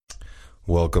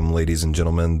Welcome, ladies and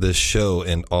gentlemen. This show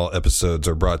and all episodes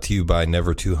are brought to you by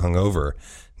Never Too Hungover.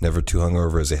 Never Too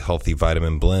Hungover is a healthy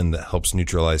vitamin blend that helps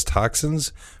neutralize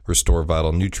toxins, restore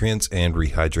vital nutrients, and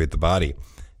rehydrate the body.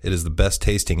 It is the best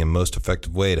tasting and most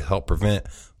effective way to help prevent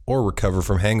or recover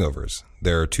from hangovers.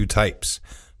 There are two types: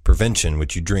 prevention,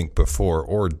 which you drink before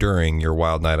or during your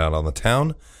wild night out on the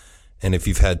town. And if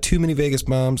you've had too many Vegas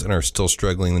bombs and are still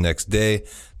struggling the next day,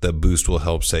 the boost will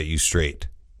help set you straight.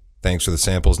 Thanks for the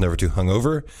samples, Never Too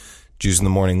Hungover. Juice in the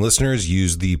Morning listeners,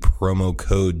 use the promo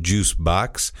code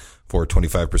JUICEBOX for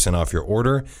 25% off your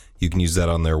order. You can use that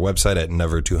on their website at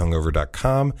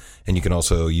nevertoohungover.com, and you can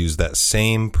also use that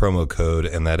same promo code,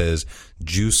 and that is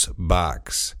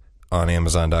JUICEBOX on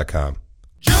Amazon.com.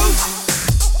 Juice!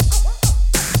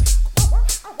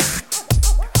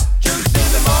 Juice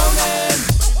in the morning!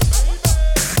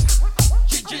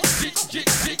 Juice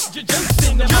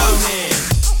in the morning!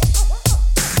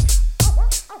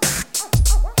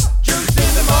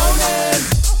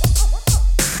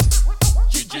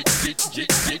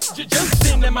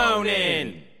 Juice in the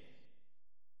morning.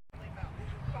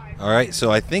 All right,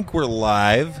 so I think we're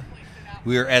live.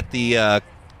 We are at the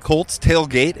Colts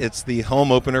tailgate. It's the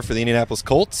home opener for the Indianapolis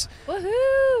Colts.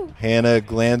 Woohoo! Hannah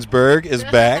Glansberg is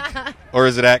back. Or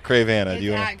is it at Crave Hannah?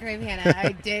 It's at Crave Hannah.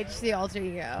 I ditched the alter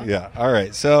ego. Yeah, all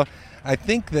right. So I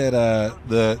think that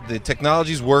the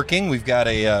technology's working. We've got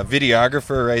a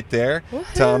videographer right there.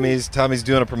 Woohoo. Tommy's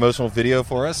doing a promotional video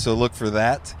for us, so look for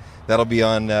that. That'll be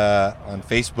on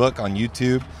Facebook, on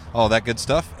YouTube, all that good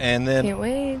stuff. And then Can't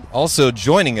wait. also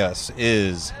joining us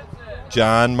is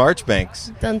John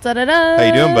Marchbanks. Dun, da, da, da. How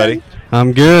you doing, buddy?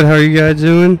 I'm good. How are you guys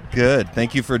doing? Good.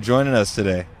 Thank you for joining us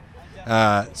today.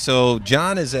 So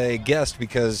John is a guest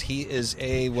because he is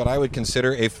what I would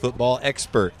consider a football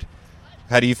expert.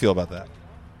 How do you feel about that?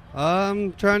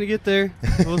 I'm trying to get there.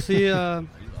 We'll see.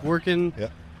 Working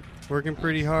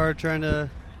pretty hard, trying to,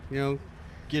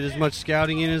 get as much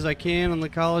scouting in as I can on the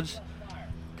college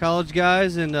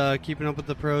guys, and keeping up with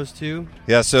the pros too.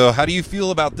 Yeah, so how do you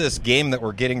feel about this game that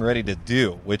we're getting ready to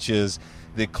do, which is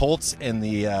the Colts and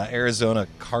the Arizona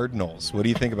Cardinals? What do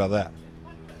you think about that?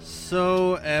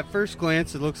 So at first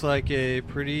glance, it looks like a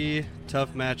pretty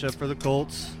tough matchup for the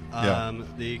Colts.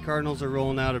 The Cardinals are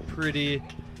rolling out a pretty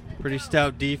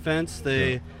stout defense.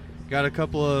 They got a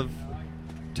couple of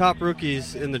top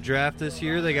rookies in the draft this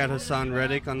year. They got Hassan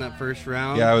Reddick on that first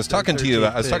round. Yeah, I was talking to you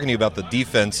about the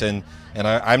defense, and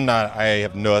I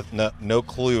have no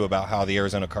clue about how the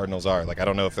Arizona Cardinals are. Like, I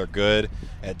don't know if they're good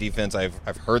at defense.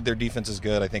 I've heard their defense is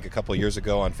good. I think a couple of years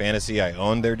ago on fantasy, I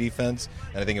owned their defense,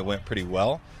 and I think it went pretty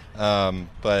well.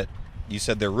 But you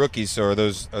said they're rookies, so are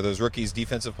those rookies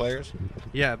defensive players?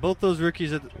 Yeah, both those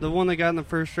rookies. The one they got in the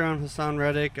first round, Hassan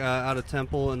Reddick out of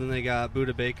Temple, and then they got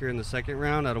Budda Baker in the second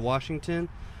round out of Washington.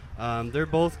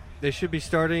 They should be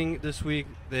starting this week.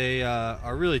 They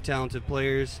are really talented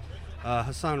players.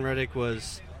 Hassan Reddick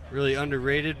was really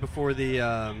underrated before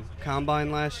the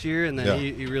combine last year, and then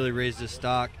he really raised his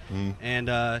stock. Mm-hmm. And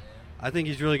I think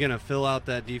he's really going to fill out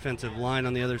that defensive line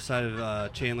on the other side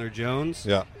of Chandler Jones.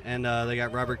 Yeah. And they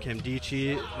got Robert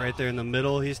Nkemdiche right there in the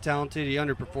middle. He's talented. He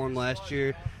underperformed last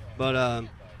year, but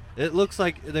it looks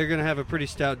like they're going to have a pretty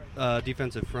stout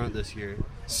defensive front this year.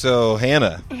 So,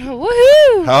 Hannah,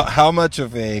 Woohoo! How much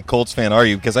of a Colts fan are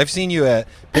you? Because I've seen you at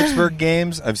Pittsburgh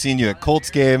games. I've seen you at Colts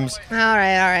games. All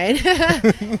right.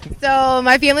 So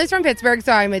my family's from Pittsburgh,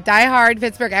 so I'm a diehard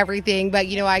Pittsburgh everything. But,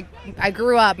 I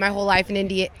grew up my whole life in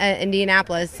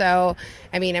Indianapolis. So,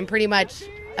 I'm pretty much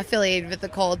affiliated with the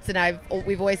Colts, and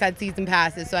we've always had season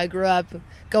passes. So I grew up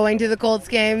going to the Colts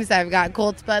games. I've got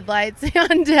Colts Bud Lights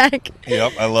on deck.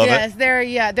 Yep, I love it.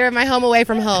 Yes, they're my home away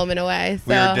from home in a way.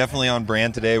 So. We are definitely on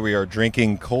brand today. We are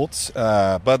drinking Colts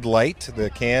Bud Light, the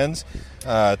cans.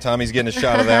 Tommy's getting a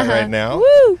shot of that right now.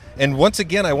 Woo! And once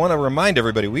again, I want to remind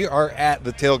everybody, we are at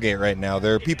the tailgate right now.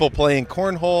 There are people playing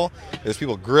cornhole. There's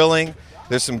people grilling.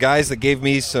 There's some guys that gave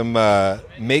me some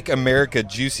Make America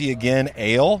Juicy Again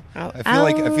ale. I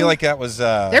feel like that was.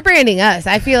 They're branding us.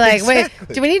 I feel like. Exactly.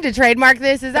 Wait, do we need to trademark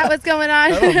this? Is that what's going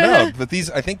on? I don't know, but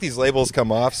I think these labels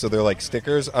come off, so they're like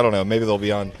stickers. I don't know. Maybe they'll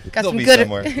be on. Got they'll some be good,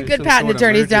 somewhere. good patent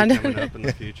attorneys down there. Up in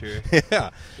the future. Yeah.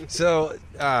 So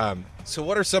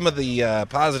what are some of the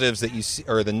positives that you see,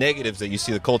 or the negatives that you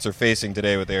see the Colts are facing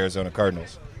today with the Arizona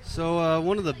Cardinals? So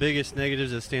one of the biggest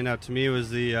negatives that stand out to me was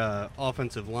the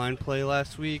offensive line play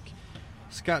last week.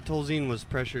 Scott Tolzien was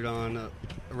pressured on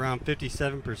around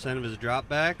 57% of his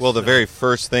dropbacks. Well, the very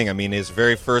first thing, his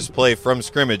very first play from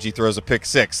scrimmage, he throws a pick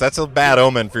six. That's a bad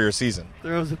omen for your season.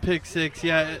 Throws a pick six,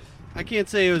 yeah. I can't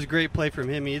say it was a great play from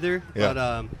him either,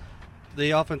 but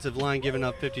the offensive line giving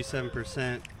up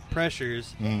 57%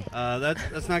 pressures,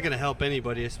 that's not going to help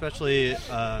anybody, especially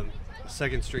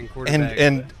second string quarterback.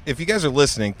 And if you guys are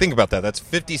listening, think about that. That's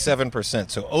 57%.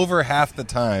 So over half the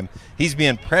time, he's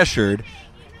being pressured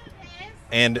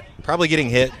and probably getting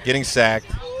hit, getting sacked,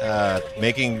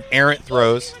 making errant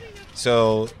throws.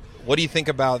 So what do you think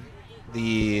about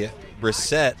the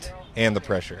Brissett and the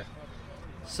pressure?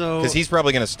 So Because he's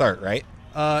probably going to start, right?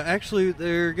 actually,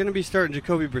 they're going to be starting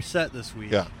Jacoby Brissett this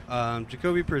week. Yeah.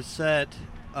 Jacoby Brissett,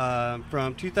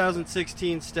 from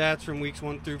 2016 stats from weeks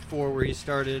 1 through 4, where he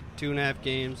started 2.5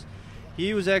 games,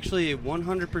 he was actually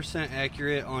 100%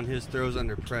 accurate on his throws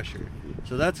under pressure.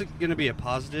 So that's going to be a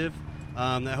positive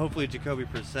that hopefully Jacoby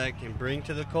Brissett can bring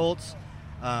to the Colts.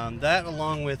 That,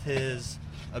 along with his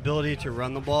ability to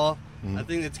run the ball, I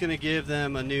think it's going to give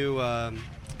them a new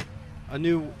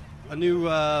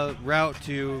route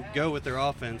to go with their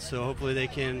offense. So hopefully they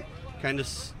can kind of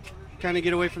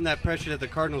get away from that pressure that the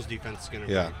Cardinals defense is going to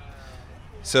bring. Yeah.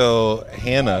 So,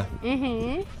 Hannah,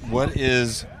 what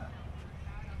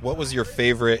was your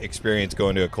favorite experience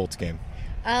going to a Colts game?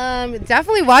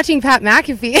 Definitely watching Pat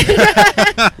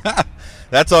McAfee.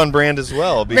 That's on brand as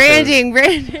well. Branding.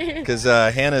 Because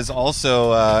Hannah's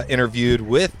also interviewed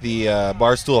with the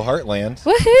Barstool Heartland.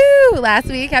 Woohoo! Last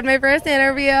week had my first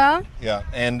interview. Yeah,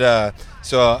 and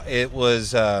so it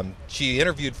was, she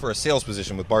interviewed for a sales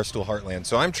position with Barstool Heartland.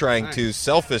 So I'm trying to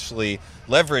selfishly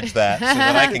leverage that so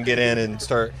that I can get in and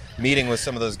start meeting with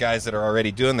some of those guys that are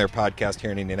already doing their podcast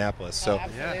here in Indianapolis. So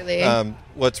Absolutely.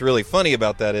 What's really funny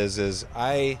about that is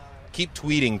I keep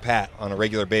tweeting Pat on a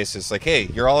regular basis, like, hey,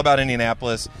 you're all about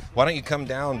Indianapolis. Why don't you come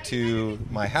down to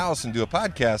my house and do a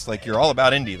podcast? Like, you're all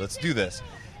about Indy. Let's do this.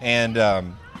 And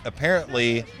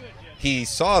apparently he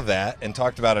saw that and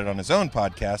talked about it on his own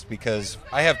podcast, because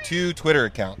I have 2 Twitter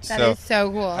accounts. That is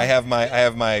so cool. I have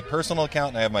my personal account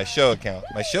and I have my show account.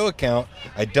 My show account,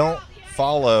 I don't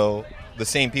follow the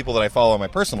same people that I follow on my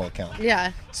personal account.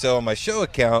 Yeah. So on my show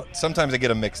account, sometimes I get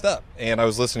them mixed up. And I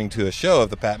was listening to a show of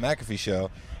the Pat McAfee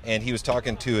show, and he was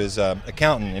talking to his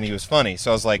accountant, and he was funny. So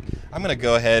I was like, I'm going to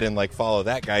go ahead and follow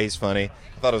that guy. He's funny.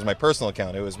 I thought it was my personal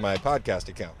account. It was my podcast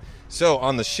account. So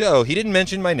on the show, he didn't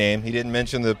mention my name. He didn't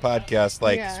mention the podcast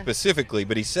specifically,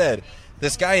 but he said,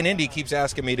 this guy in Indy keeps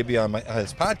asking me to be on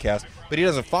his podcast, but he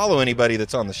doesn't follow anybody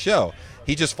that's on the show.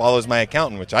 He just follows my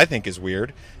accountant, which I think is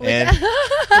weird. And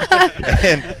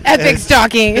Epic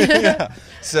stalking. Yeah.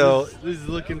 So He's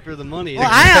looking for the money. Well,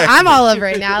 I'm all over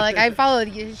it now. I followed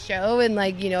his show and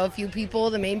a few people,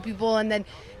 the main people, and then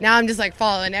now I'm just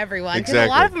following everyone, because a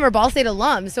lot of them are Ball State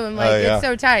alums. So I'm it's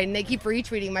so tight, and they keep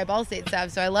retweeting my Ball State stuff.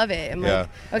 So I love it. I'm okay,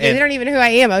 and they don't even know who I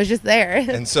am. I was just there.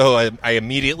 And so I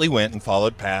immediately went and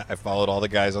followed Pat. I followed all the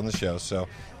guys on the show. So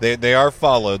they are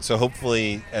followed. So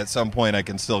hopefully at some point I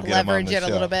can still get them on the show. Leverage it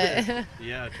a little bit.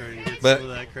 Yeah, trying to get But some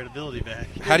of that credibility back.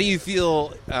 How do you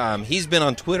feel? He's been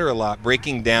on Twitter a lot,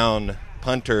 breaking down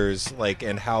punters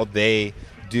and how they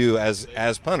do as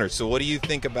punters. So what do you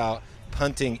think about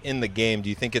punting in the game? Do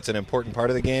you think it's an important part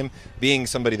of the game, being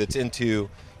somebody that's into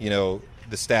the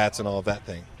stats and all of that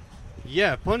thing?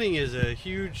 Yeah, punting is a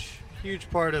huge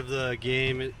part of the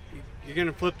game. You're going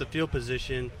to flip the field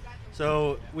position.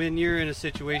 So when you're in a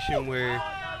situation where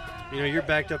you're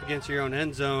backed up against your own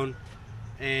end zone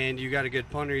and you got a good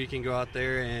punter, you can go out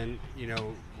there and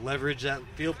leverage that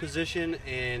field position,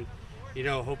 and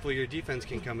hopefully your defense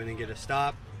can come in and get a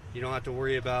stop. You don't have to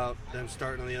worry about them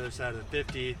starting on the other side of the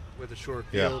 50 with a short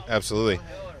field. Yeah, absolutely.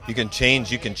 You can change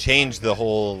the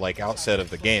whole outset of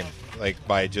the game,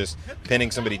 by just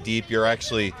pinning somebody deep. You're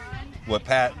actually, what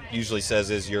Pat usually says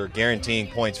is, you're guaranteeing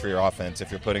points for your offense if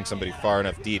you're putting somebody far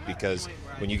enough deep, because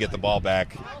when you get the ball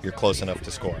back, you're close enough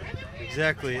to score.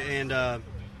 Exactly, and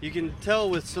you can tell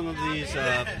with some of these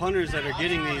punters that are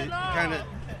getting these kind of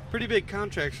pretty big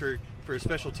contracts for a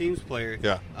special teams player.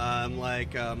 Yeah.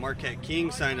 Marquette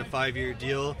King signed a 5-year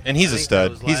deal. And he's I a think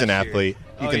stud. that was He's an last year. athlete.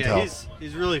 You can tell.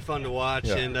 He's really fun to watch,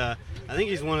 Yeah. and I think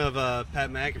he's one of Pat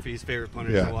McAfee's favorite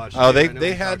punters to watch. Oh, too. I know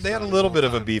they he had talks a about it little all bit the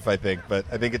of a time. beef, I think, but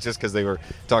I think it's just because they were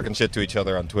talking shit to each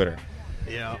other on Twitter.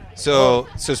 Yeah. So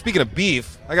speaking of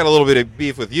beef, I got a little bit of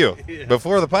beef with you. Yeah.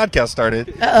 Before the podcast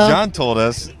started, John told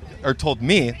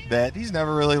me that he's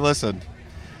never really listened.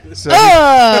 So We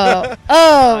saw have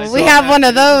that. one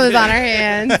of those on our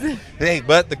hands. Hey,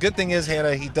 but the good thing is,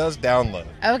 Hannah, he does download.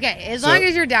 Okay, as So- long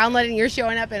as you're downloading, you're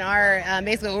showing up in our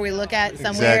basically where we look at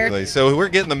somewhere. Exactly. So we're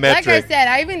getting the Like metric. I said,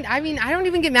 I don't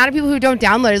even get mad at people who don't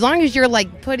download. As long as you're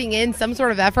like putting in some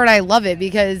sort of effort, I love it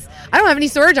because I don't have any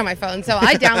storage on my phone. So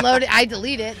I download it, I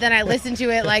delete it, then I listen to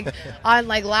it like on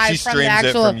like live She from the streams it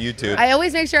actual. from YouTube. I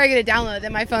always make sure I get it downloaded.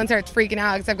 Then my phone starts freaking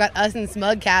out because I've got us and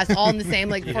Smugcast all in the same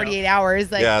like 48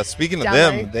 hours. Like, Yeah, speaking of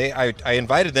downloading. them, I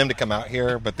invited them to come out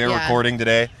here, but they're Yeah. recording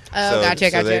today. Oh, gotcha.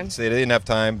 They didn't have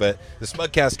time, but the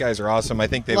Smugcast guys are awesome. I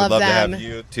think they Love would love them. to have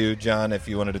you too, John, if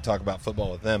you wanted to talk about football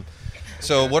with them.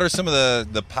 So, what are some of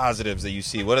the positives that you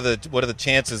see? What are the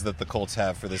chances that the Colts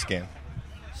have for this game?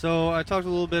 So I talked a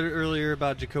little bit earlier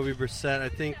about Jacoby Brissett. I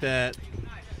think that,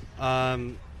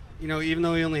 even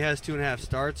though he only has 2.5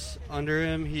 starts under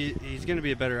him, he's going to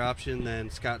be a better option than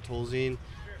Scott Tolzien,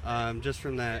 just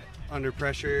from that under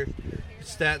pressure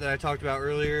stat that I talked about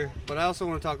earlier. But I also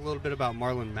want to talk a little bit about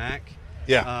Marlon Mack,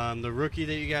 the rookie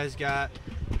that you guys got.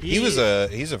 He's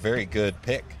a very good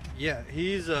pick. Yeah,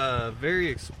 he's a very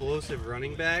explosive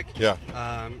running back. Yeah.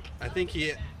 I think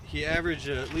he averaged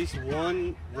at least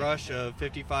one rush of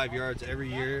 55 yards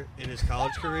every year in his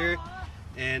college career,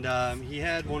 and he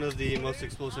had one of the most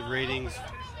explosive ratings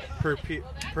per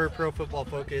Pro Football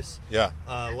Focus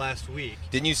last week.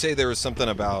 Didn't you say there was something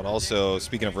about also,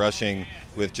 speaking of rushing,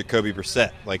 with Jacoby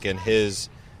Brissett, like in his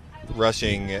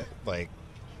rushing,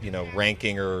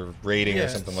 ranking or rating or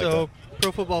something like that? So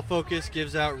Pro Football Focus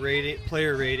gives out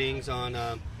player ratings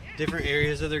on different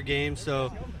areas of their game.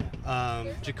 So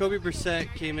Jacoby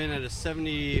Brissett came in at a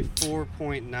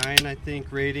 74.9, I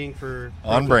think, rating for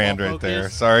Pro On brand Football right there.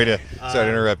 Focus. Sorry to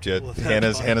interrupt you. well,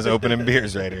 Hannah's opening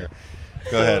beers right here.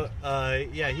 Go ahead.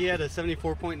 He had a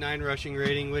 74.9 rushing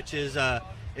rating, which is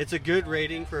it's a good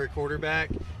rating for a quarterback.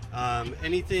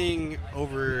 Anything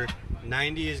over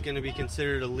 90 is going to be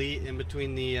considered elite. In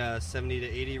between the 70 to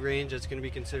 80 range, that's going to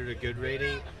be considered a good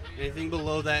rating. Anything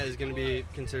below that is going to be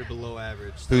considered below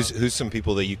average. So, Who's some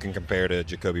people that you can compare to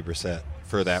Jacoby Brissett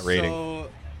for that rating? So,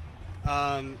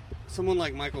 someone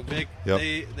like Michael Vick, Yep.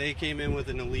 they came in with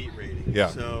an elite rating. Yeah.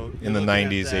 So In the you're looking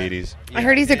at 90s, that. 80s. I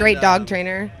heard he's a great and, dog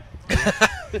trainer.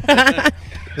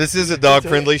 This is a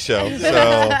dog-friendly show,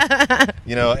 so and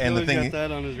the Dylan's thing got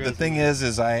that on his the resume. thing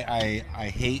is I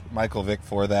hate Michael Vick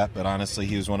for that, but honestly,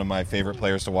 he was one of my favorite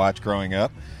players to watch growing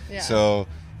up. Yeah. So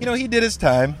he did his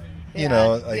time.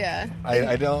 Yeah.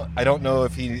 I don't know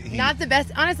if he Not the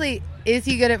best. Honestly, is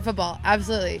he good at football?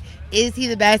 Absolutely. Is he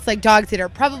the best dog sitter?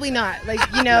 Probably not.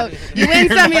 You win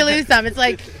some, you lose some. It's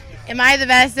like, am I the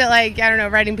best at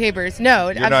writing papers? No,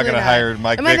 You're not absolutely gonna hire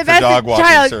Mike Am I Vick the for best dog at walking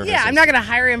child? services. Yeah, I'm not going to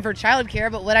hire him for childcare,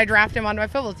 but would I draft him onto my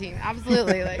football team?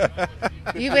 Absolutely.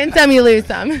 You win some, you lose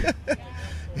some.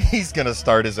 he's gonna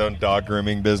start his own dog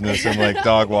grooming business and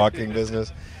dog walking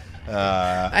business.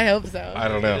 I hope so. I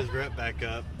don't Get know. his rep back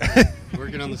up.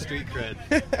 Working on the street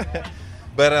cred.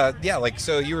 But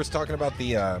so you were talking about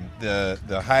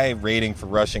the high rating for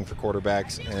rushing for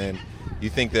quarterbacks, and you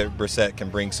think that Brissett can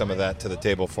bring some of that to the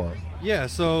table for him? Yeah,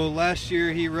 so last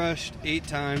year he rushed 8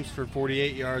 times for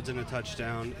 48 yards and a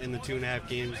touchdown in the 2.5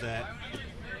 games that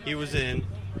he was in.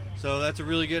 So that's a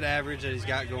really good average that he's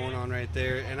got going on right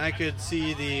there. And I could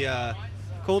see the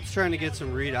Colts trying to get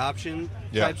some read option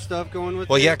type stuff going with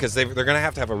Well, it. yeah, because they're going to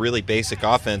have a really basic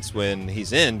offense when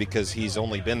he's in, because he's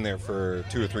only been there for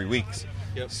 2 or 3 weeks.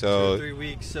 Yep, So 2 or 3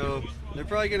 weeks. So they're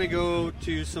probably going to go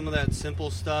to some of that simple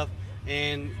stuff.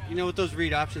 And, with those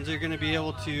read options, they're going to be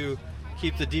able to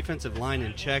keep the defensive line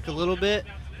in check a little bit.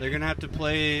 They're going to have to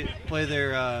play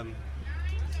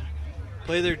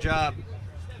their job,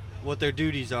 what their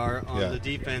duties are on the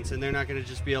defense, and they're not going to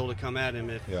just be able to come at him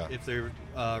if they're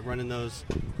running those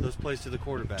plays to the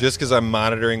quarterback. just because I'm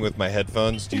monitoring with my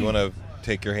headphones, do you want to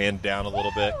take your hand down a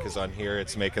little bit? Because on here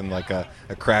it's making a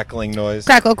crackling noise.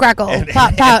 Crackle, crackle,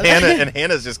 pop, pop. And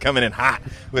Hannah's just coming in hot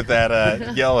with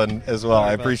that yelling as well.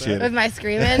 I appreciate With it. my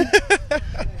screaming.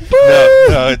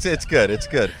 No, it's good. It's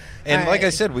good. And All like I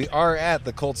right. said, we are at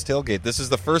the Colts tailgate. This is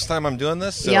the first time I'm doing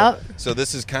this. So, Yep. so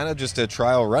this is kind of just a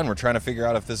trial run. We're trying to figure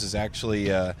out if this is actually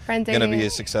Friends are going to be here. a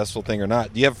successful thing or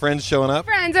not. Do you have friends showing up?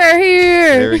 Friends are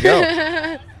here. There we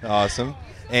go. Awesome.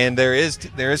 And there is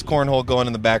cornhole going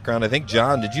in the background. I think,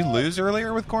 John, did you lose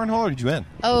earlier with cornhole, or did you win?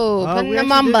 Oh, we putting them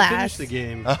actually on didn't blast. finish the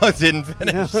game. Oh, it didn't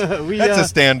finish. We, That's a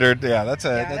standard. Yeah, that's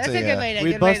a good way to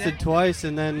we good way busted twice,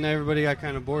 and then everybody got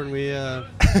kind of bored, and we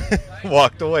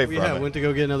walked away from it. went to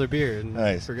go get another beer and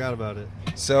Nice. forgot about it.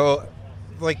 So,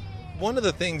 one of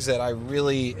the things that I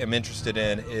really am interested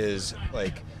in is,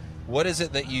 what is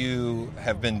it that you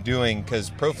have been doing? Because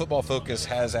Pro Football Focus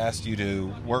has asked you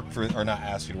to work for, or not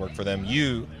asked you to work for them,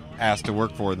 you asked to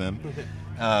work for them.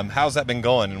 How's that been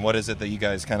going, and what is it that you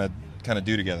guys kind of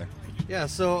do together? Yeah,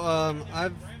 so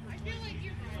I've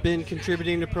been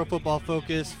contributing to Pro Football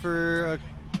Focus for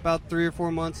about 3 or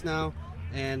 4 months now,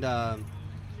 and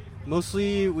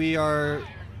mostly we are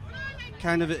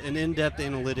kind of an in-depth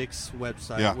analytics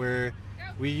website where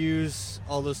we use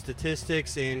all those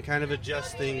statistics and kind of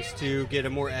adjust things to get a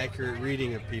more accurate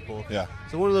reading of people. Yeah.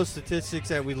 So one of those statistics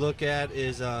that we look at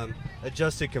is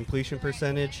adjusted completion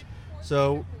percentage.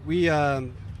 So we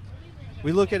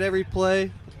look at every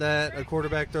play that a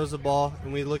quarterback throws the ball,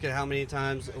 and we look at how many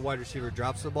times a wide receiver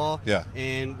drops the ball. Yeah.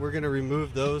 And we're going to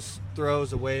remove those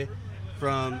throws away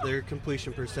from their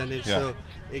completion percentage. Yeah. So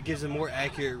it gives a more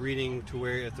accurate reading to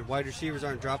where if the wide receivers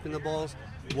aren't dropping the balls,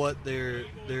 what their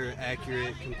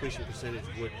accurate completion percentage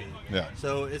would be. Yeah.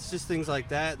 So it's just things like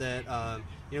that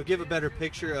give a better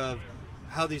picture of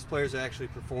how these players are actually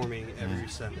performing every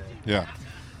Sunday. Yeah.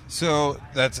 So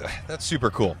that's super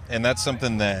cool, and that's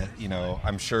something that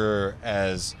I'm sure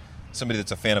as somebody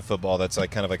that's a fan of football, that's like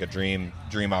kind of like a dream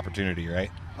opportunity, right?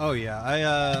 Oh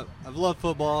yeah, I've loved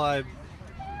football. I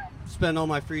spend all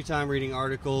my free time reading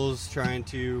articles, trying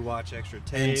to watch extra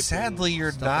tape. And sadly,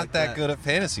 you're stuff not like that good at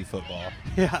fantasy football.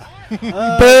 Yeah.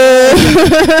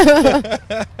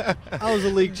 I was a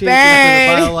league champion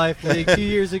Bang. for the BioLife League 2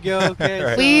 years ago. Okay,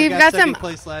 Right. so We've I got second some-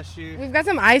 place last year. We've got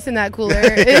some ice in that cooler.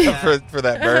 for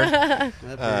that burn.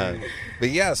 That burn. But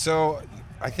yeah, so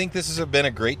I think this has been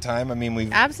a great time. I mean,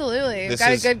 we've Absolutely. We've This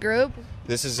got is- a good group.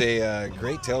 this is a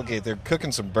great tailgate. They're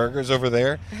cooking some burgers over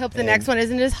there. I hope the And- next one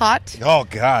isn't as hot. Oh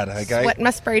God, Sweating my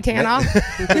spray tan off.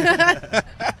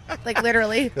 Like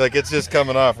literally. like it's just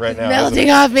coming off right now. Melting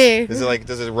off me. Is it like?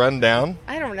 Does it run down?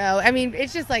 I don't know. I mean,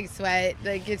 it's just like sweat.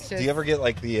 Like it's just. Do you ever get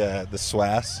like the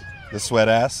swass, the sweat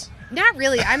ass? Not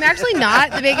really. I'm actually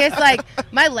not the biggest. Like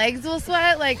my legs will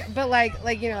sweat. But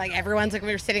everyone's like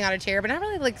we were sitting on a chair, but not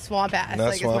really like swamp ass. Not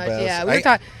like swamp as much. ass. Yeah, we I- were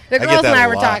talking. The I get girls that and I a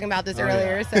were lot. talking about this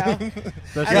earlier. So Especially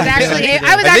I was I think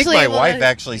actually my able wife to-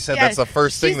 actually said yeah, that's the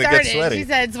first she thing that gets started. sweaty. She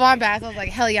said swamp ass. I was like,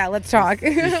 hell yeah, let's talk.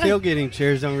 These tailgating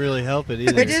chairs don't really help it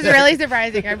either. Which is really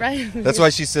surprising. I probably. That's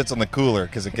why she sits on the cooler,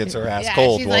 because it gets her ass Yeah,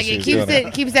 cold she's while like she's it keeps doing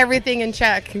it keeps everything in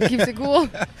check. It keeps it cool.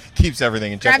 Keeps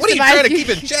everything in check. Grabs What are you some trying to ice.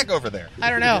 keep in check over there? I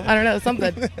don't know.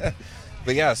 Something.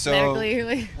 But yeah, so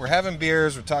Medically. we're having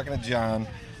beers. We're talking to John.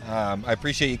 I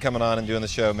appreciate you coming on and doing the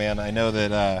show, man. I know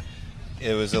that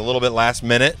it was a little bit last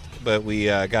minute, but we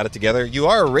got it together. You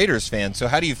are a Raiders fan, so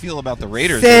how do you feel about the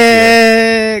Raiders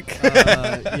this Sick.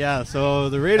 Yeah, so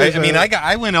the year? Raiders. I mean,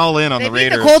 I went all in on They the beat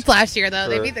Raiders. the Colts last year, though.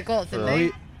 They for- beat the Colts, didn't for-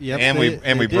 they? Yep, And we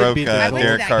they broke did beat the Colts.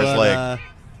 Derek Carr's but, leg.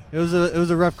 It was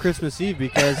a rough Christmas Eve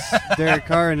because Derek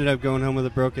Carr ended up going home with a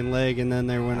broken leg, and then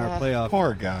they went our playoff.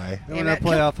 Poor guy. They went our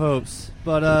playoff hopes.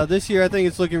 But this year, I think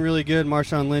it's looking really good.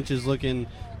 Marshawn Lynch is looking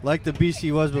like the beast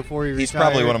he was before he retired. He's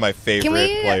probably one of my Can favorite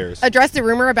we players. address the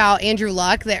rumor about Andrew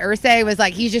Luck that Irsay was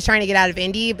like he's just trying to get out of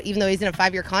Indy, even though he's in a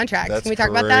 5-year contract? That's Can we talk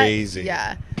about that? crazy.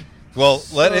 Yeah. Well,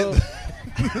 let So- it.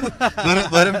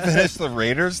 let him finish the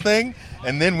Raiders thing,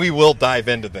 and then we will dive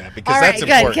into that because All right, that's good,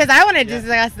 important. because I want to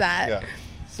discuss that. Yeah,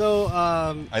 So,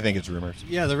 I think it's rumors.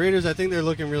 yeah, the Raiders, I think they're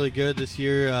looking really good this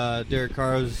year. Derek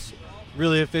Carr was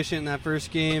really efficient in that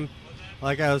first game.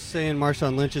 Like I was saying,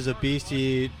 Marshawn Lynch is a beast.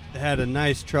 He had a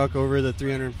nice truck over the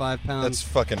 305-pound That's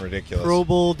fucking ridiculous. Pro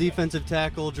Bowl defensive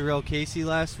tackle Jarrell Casey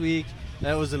last week.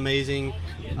 That was amazing.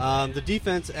 The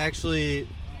defense actually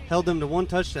held them to 1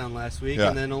 touchdown last week, Yeah.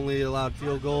 and then only allowed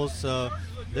field goals. So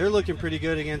they're looking pretty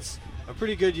good against a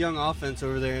pretty good young offense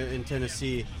over there in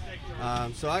Tennessee.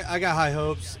 So I got high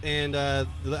hopes, and the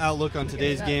outlook on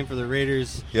today's game for the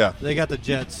Raiders. Yeah. They got the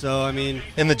Jets. So I mean,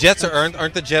 And the Jets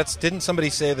aren't the Jets? Didn't somebody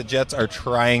say the Jets are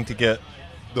trying to get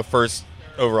the first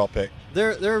overall pick?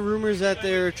 there are rumors that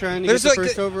they're trying to get the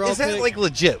first overall is that pick. like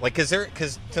legit? Like,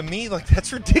 because to me, like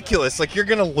that's ridiculous. Like you're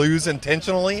gonna lose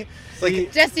intentionally.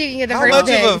 Like, Just so you can get the how first much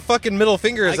pick. of a fucking middle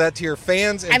finger is that to your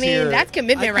fans? And I to mean, your, that's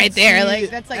commitment I right can there. see- Like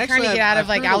that's like actually, trying to get out I've of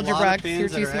like heard a lot algebra of 'cause you're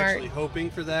fans too that are smart. actually hoping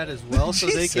for that as well, so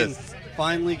they can Jesus.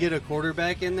 finally get a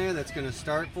quarterback in there that's going to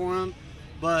start for them.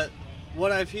 But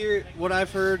what I've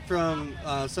heard from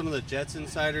some of the Jets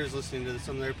insiders, listening to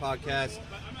some of their podcasts,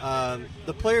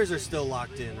 the players are still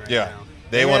locked in right Yeah. now.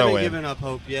 They wanna haven't win. given up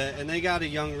hope yet, and they got a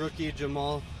young rookie,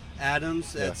 Jamal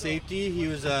Adams, Yeah. at safety. He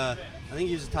was I think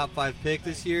he was a top 5 pick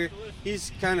this year.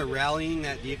 He's kind of rallying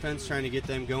that defense, trying to get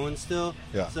them going still.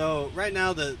 Yeah. So right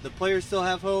now the players still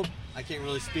have hope. I can't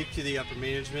really speak to the upper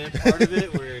management part of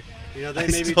it, where they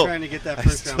may be trying to get that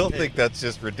first I round still pick. think that's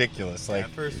just ridiculous. Like,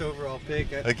 That first overall pick.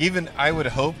 like even I would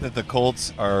hope that the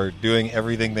Colts are doing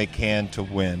everything they can to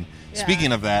win. Yeah.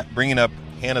 Speaking of that, bringing up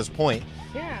Hannah's point,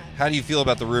 Yeah. How do you feel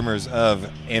about the rumors of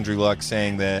Andrew Luck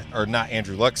saying that, or not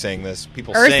Andrew Luck saying this?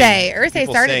 People Irsay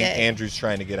people started saying it. Andrew's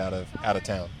trying to get out of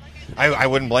town. I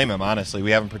wouldn't blame him, honestly.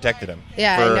 We haven't protected him.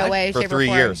 Yeah, for, in no way, for shape, or 3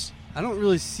 form. years. I don't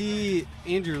really see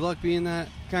Andrew Luck being that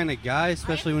kind of guy,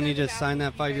 especially when he just signed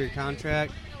that 5-year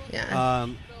contract. Yeah.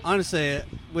 Honestly,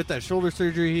 with that shoulder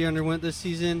surgery he underwent this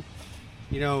season,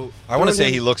 I want to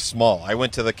say he looks small. I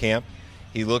went to the camp.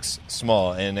 He looks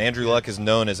small, and Andrew Luck is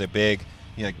known as a big,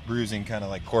 bruising kind of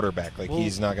like quarterback. Like,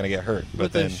 he's not going to get hurt.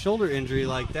 But with a shoulder injury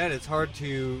like that, it's hard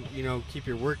to keep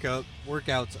your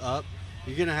workouts up.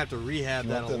 You're going to have to rehab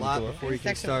that a lot before you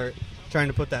can start trying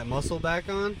to put that muscle back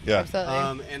on. Yeah.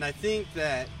 Absolutely. And I think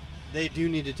that they do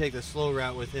need to take the slow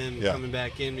route with him coming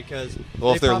back in because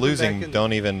if they're losing,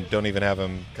 don't even have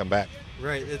him come back.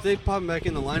 Right. If they pop him back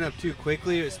in the lineup too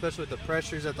quickly, especially with the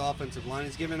pressures that the offensive line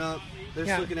is giving up, they're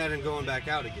just looking at him going back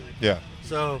out again. Yeah.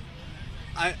 So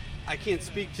I can't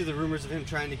speak to the rumors of him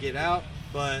trying to get out,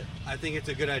 but I think it's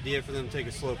a good idea for them to take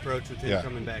a slow approach with him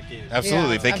coming back in. Absolutely.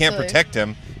 Yeah, if they can't protect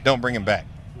him, don't bring him back.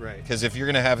 Right. Because if you're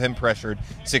going to have him pressured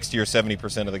 60 or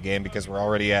 70% of the game, because we're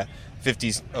already at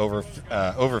 50s over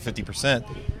 50%,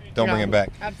 don't bring him back.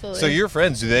 Absolutely. So your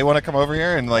friends, do they want to come over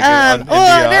here and like?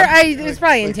 It's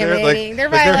probably intimidating. They're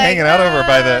they're probably hanging out over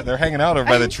by the. They're hanging out over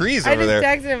by the trees over there.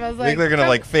 I just texted him. I was I like, think they're gonna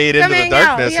like fade come into the hang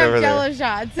out. darkness We have over Jello there.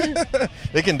 shots.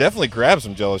 They can definitely grab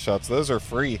some Jello shots. Those are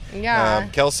free. Yeah.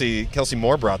 Kelsey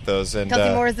Moore brought those, and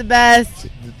Kelsey Moore is the best.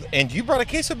 and you brought a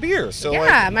case of beer. So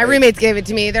Yeah, my roommates gave it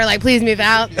to me. They're like, please move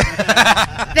out.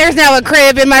 There's now a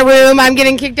crib in my room. I'm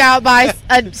getting kicked out by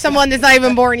someone that's not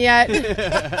even born yet.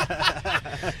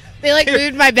 They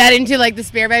moved my bed into the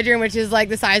spare bedroom, which is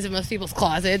the size of most people's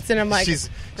closets, and I'm like, she's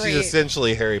great.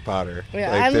 essentially Harry Potter. Yeah,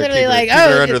 Like, I'm they're literally keeping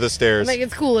her under the stairs. I'm like,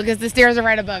 it's cool because the stairs are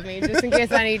right above me, just in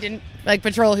case I need to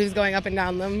patrol who's going up and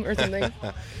down them or something.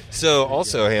 So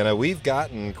also, Hannah, we've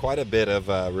gotten quite a bit of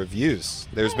reviews.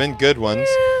 There's been good ones.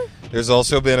 There's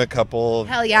also been a couple.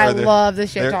 Hell yeah, I love the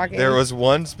shit talking. There was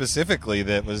one specifically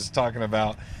that was talking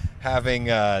about having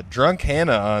drunk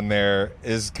Hannah on there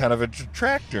is kind of a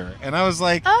detractor, and I was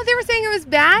like, oh, they were saying it was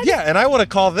bad? yeah, and I want to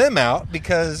call them out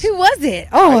because Who was it?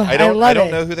 Oh, I don't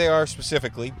it. know who they are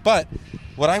specifically, but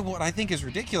what I think is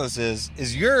ridiculous is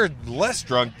you're less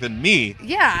drunk than me.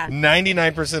 Yeah.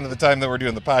 99% of the time that we're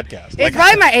doing the podcast. It's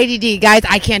probably my ADD, guys.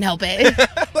 I can't help it.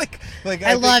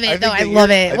 I love it, though. I love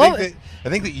it. I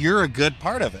think that you're a good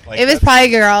part of it. It was probably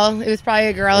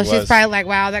a girl. She's probably like,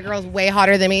 wow, that girl's way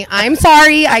hotter than me. I'm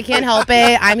sorry. I can't help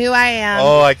it. I'm who I am.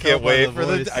 Oh, I can't Go by wait the for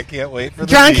voice. I can't wait for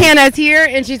Drunk the Hannah's here,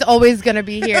 and she's always going to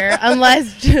be here.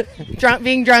 Unless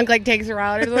being drunk takes her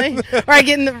out or something. Or I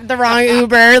get in the wrong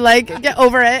Uber. Get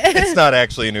over it. It's not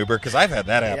actually an Uber because I've had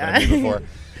that happen Yeah. to me before.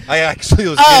 I actually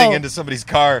was getting into somebody's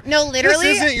car. No, literally.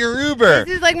 This isn't your Uber.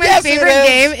 This is my Yes, it favorite is.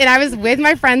 game, and I was with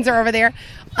my friends who are over there.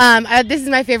 This is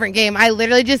my favorite game. I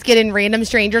literally just get in random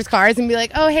strangers' cars and be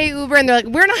like, "Oh, hey, Uber," and they're like,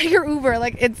 "We're not your Uber."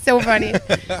 It's so funny.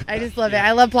 I just love it.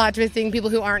 I love plot twisting people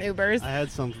who aren't Ubers. I had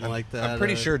something like that. I'm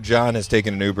pretty sure John has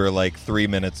taken an Uber 3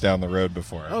 minutes down the road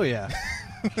before. Oh yeah.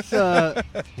 It's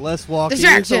less walking. It's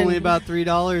Distraction. only about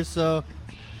 $3, so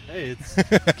hey, it's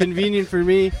convenient for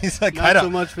me. He's like, not I don't, so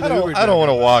much for I the don't, Uber I don't want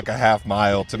to driver. walk a half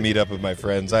mile to meet up with my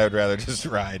friends. I would rather just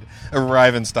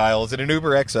arrive in style. Is it an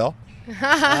Uber XL?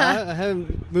 I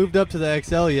haven't moved up to the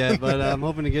XL yet, but I'm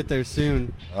hoping to get there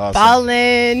soon. Awesome.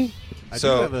 Ballin'. I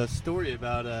So- do have a story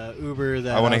about Uber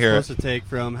that I I wanna was hear it. supposed to take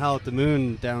from Howl at the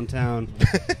Moon downtown.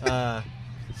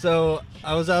 So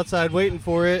I was outside waiting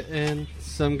for it, and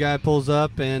some guy pulls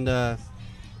up and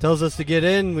tells us to get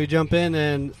in. We jump in,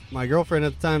 and my girlfriend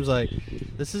at the time's like,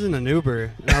 "This isn't an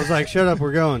Uber." And I was like, "Shut up,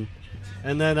 we're going."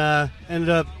 And then ended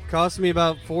up costing me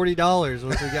about $40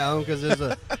 once we got home because it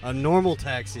was a normal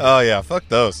taxi. Oh yeah, fuck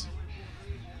those.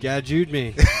 Guy Jewed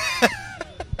me.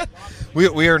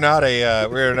 We are not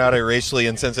a racially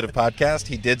insensitive podcast.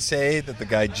 He did say that the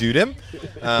guy Jewed him.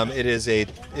 It is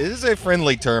a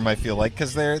friendly term. I feel like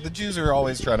because the Jews are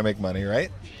always trying to make money, right?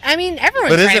 I mean,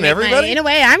 everyone's But trying isn't to make everybody? money. In a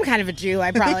way, I'm kind of a Jew.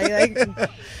 I probably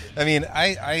I mean,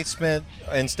 I spent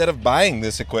instead of buying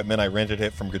this equipment, I rented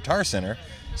it from Guitar Center.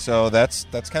 So that's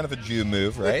kind of a Jew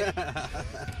move, right?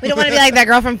 We don't want to be like that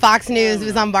girl from Fox News who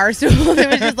was on Barstool. It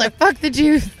was just like, fuck the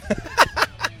Jews.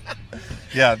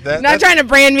 Yeah, Not trying to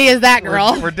brand me as that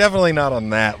girl. We're definitely not on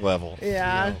that level.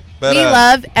 Yeah. But, we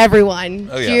love everyone.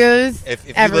 Oh, yeah. Jews, If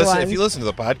you everyone. listen to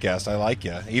the podcast, I like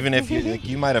you. Even if you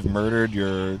you might have murdered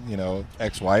your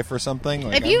ex-wife or something.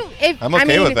 Like, I'm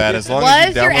okay with that as long as you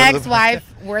was your download ex-wife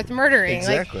worth murdering?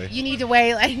 Exactly. Like, you need to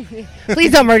weigh. Like,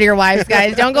 please don't murder your wives,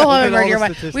 guys. Don't go home and Look at murder your all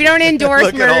the wives. We don't statistics. endorse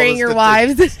Look at all the murdering your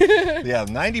wives. Yeah,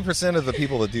 90% of the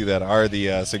people that do that are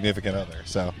the significant other.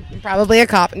 So, Probably a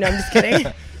cop. No, I'm just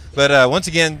kidding. but once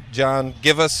again, John,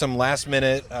 give us some last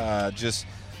minute.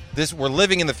 We're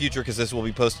living in the future because this will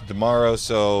be posted tomorrow.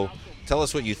 So, tell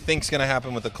us what you think's going to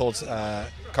happen with the Colts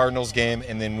Cardinals game,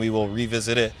 and then we will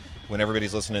revisit it when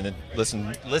everybody's listening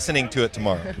to it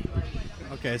tomorrow.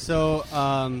 Okay, so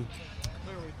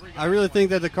I really think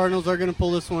that the Cardinals are going to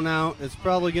pull this one out. It's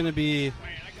probably going to be,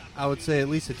 I would say, at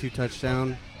least a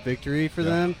 2-touchdown victory for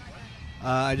them.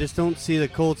 I just don't see the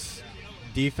Colts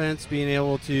defense being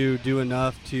able to do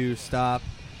enough to stop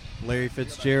Larry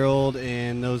Fitzgerald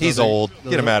and those. He's old.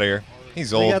 Get him out of here.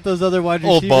 He's old. They got those other wide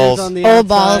Old receivers balls. on the Old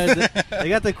outside. They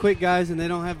got the quick guys, and they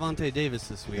don't have Vontae Davis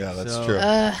this week. Yeah, that's so, true.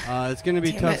 It's going to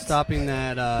be Damn tough it. stopping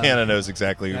that. Hannah knows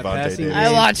exactly who that Vontae passing Davis I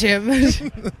is. watch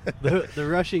him. The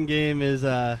rushing game is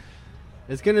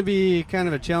it's going to be kind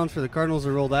of a challenge for the Cardinals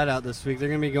to roll that out this week. They're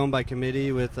going to be going by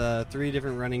committee with 3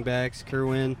 different running backs: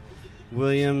 Kerwin,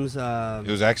 Williams. It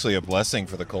was actually a blessing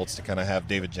for the Colts to kind of have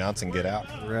David Johnson get out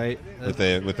Right. with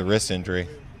the wrist injury.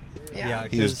 Yeah.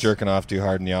 He was 'cause jerking off too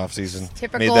hard in the offseason.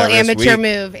 Typical amateur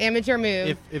move. Amateur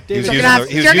move. If He was David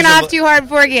using Jerking off too hard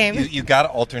before a game. You got to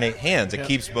alternate hands. It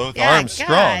keeps both Yeah, arms God,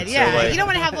 strong. Yeah, So, like, you don't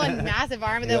want to have one massive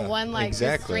arm and Yeah, then one like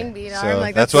exactly. string bean So arm.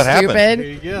 Like that's that's what happened. there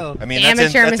stupid. you go. I mean,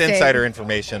 Amateur that's mistake. insider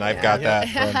information. I've got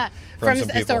that from some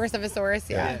a people. source of a source.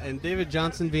 Yeah. Yeah, and David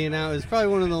Johnson being out is probably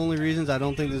one of the only reasons I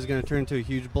don't think this is going to turn into a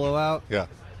huge blowout, Yeah.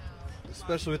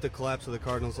 especially with the collapse of the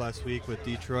Cardinals last week with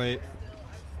Detroit.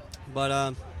 But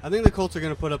I think the Colts are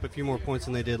going to put up a few more points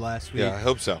than they did last week. Yeah, I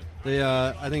hope so.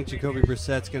 I think Jacoby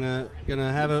Brissett's gonna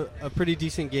have a pretty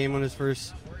decent game on his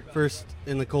first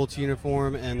in the Colts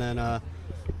uniform, and then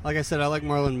like I said, I like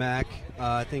Marlon Mack.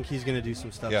 I think he's gonna do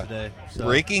some stuff Yeah. today. So.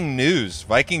 Breaking news: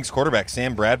 Vikings quarterback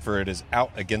Sam Bradford is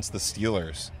out against the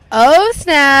Steelers. Oh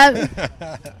snap!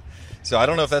 So I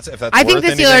don't know if that's. I think worth the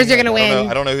anything. Steelers are gonna I don't know- win.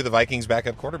 I don't know who the Vikings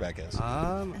backup quarterback is.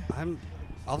 I'm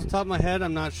off the top of my head,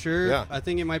 I'm not sure. Yeah. I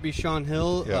think it might be Sean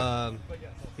Hill. Yeah.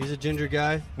 He's a ginger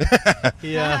guy.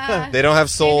 He, They don't have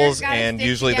souls, Gingers gotta and stick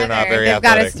usually they're not together. very They've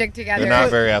gotta athletic. stick together. They're not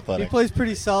very he athletic. plays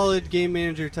pretty solid game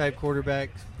manager type quarterback.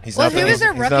 He's Well, not who the, was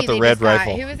their he's rookie not the they red just got?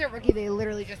 rifle. Who was their rookie they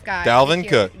literally just got? Dalvin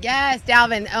this year? Cook. Yes,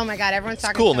 Dalvin. Oh my God, everyone's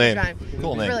talking Cool so much name. about him.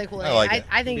 Cool name. Really cool I name. like it.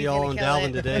 I think Be he's all gonna on kill Dalvin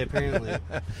it. today, apparently.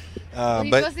 Well,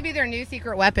 he's but supposed to be their new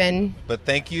secret weapon. But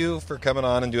thank you for coming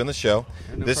on and doing the show.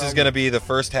 No This is problem. going to be the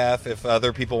first half. If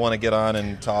other people want to get on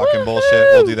and talk and bullshit,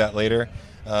 we'll do that later.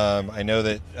 I know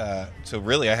that. So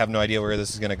really, I have no idea where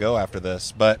this is going to go after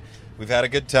this. But we've had a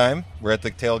good time. We're at the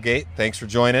tailgate. Thanks for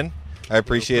joining. I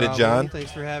appreciate No it, problem. John.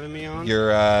 Thanks for having me on.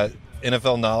 Your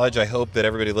NFL knowledge. I hope that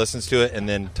everybody listens to it and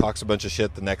then talks a bunch of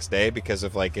shit the next day because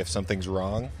of if something's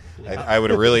wrong. I would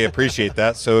really appreciate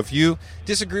that. So if you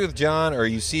disagree with John or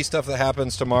you see stuff that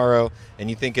happens tomorrow and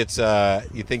you think it's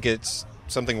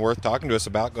something worth talking to us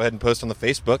about, go ahead and post on the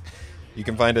Facebook. You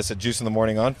can find us at Juice in the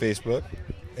Morning on Facebook,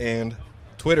 and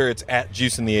Twitter it's at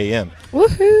Juice in the AM.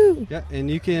 Woohoo! Yeah, and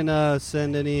you can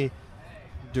send any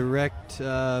direct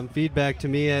feedback to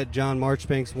me at John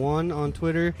Marchbanks1 on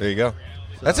Twitter. There you go.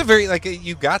 That's a very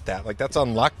you got that that's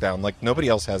on lockdown. Nobody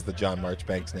else has the John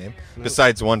Marchbanks name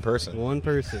besides one person. One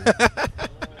person.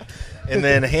 And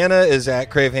then Hannah is at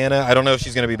Crave Hannah. I don't know if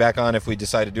she's going to be back on if we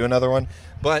decide to do another one,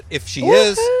 but if she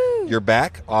is, you're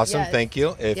back. Awesome, Yes. thank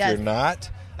you. If Yes. you're not,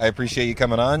 I appreciate you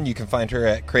coming on. You can find her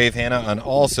at Crave Hannah on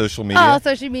all social media. All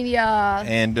social media.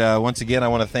 And once again, I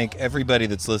want to thank everybody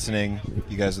that's listening.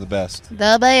 You guys are the best.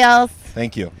 The bells.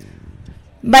 Thank you.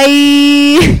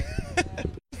 Bye.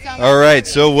 All right,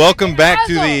 so welcome back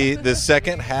to the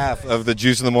second half of the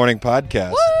Juice in the Morning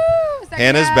podcast. Woo! Second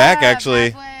Hannah's half, back,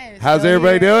 actually. halfway. How's Still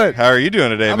everybody here. doing? How are you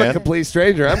doing today, I'm man? a complete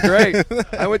stranger. I'm great.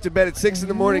 I went to bed at 6 in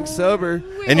the morning sober.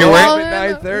 And you're We'll wearing- call at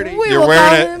him- 9:30. We You're will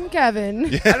wearing call it- him Kevin.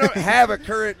 I don't have a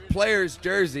current player's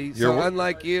jersey, so You're-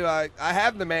 unlike you, I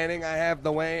have the Manning, I have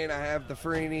the Wayne, I have the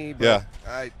Freeney. But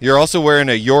Yeah. You're also wearing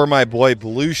a You're My Boy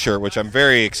Blue shirt, which I'm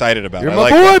very excited about. You're I my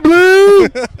like boy,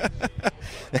 that.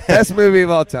 Blue. Best movie of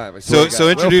all time. I swear So, to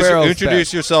so God. Will Ferrell's introduce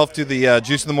best. yourself to the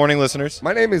Juice in the Morning listeners.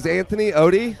 My name is Anthony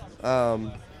Odie,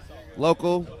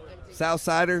 local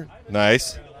Southsider,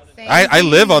 Nice. Thank I you.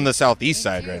 live on the southeast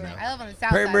side Too. right now. I live on the south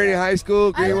Prairie side. Meridian High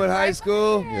School, Greenwood I High live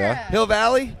School, right Yeah. there. Hill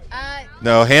Valley.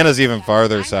 No, Hannah's even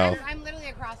farther south. I'm literally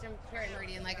across from Prairie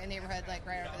Meridian, like a neighborhood, like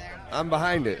I'm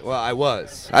behind it. Well, I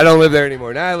was. I don't live there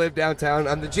anymore. Now I live downtown.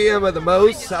 I'm the GM of the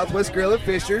Moe's Southwest Grill and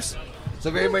Fishers. So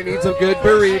if anybody needs a good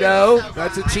burrito,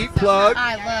 that's a cheap plug.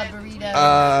 I love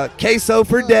burritos. Queso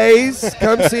for days.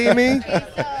 Come see me.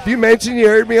 If you mention you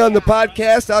heard me on the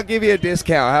podcast, I'll give you a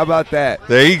discount. How about that?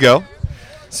 There you go.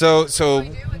 So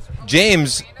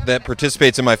James, that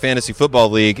participates in my fantasy football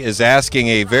league, is asking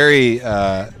a very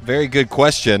good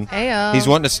question. Heyo. He's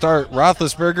wanting to start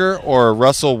Roethlisberger or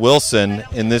Russell Wilson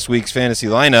in this week's fantasy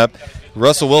lineup.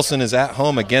 Russell Wilson is at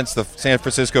home against the San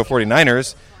Francisco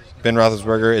 49ers. Ben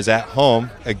Roethlisberger is at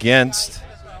home against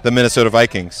the Minnesota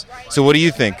Vikings. So what do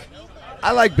you think?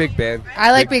 I like Big Ben.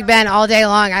 I like Big Ben all day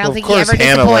long. I don't Of think he course ever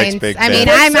Hannah likes disappoints. Big I mean,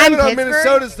 Ben. I'm on Pittsburgh.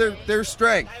 Minnesota's their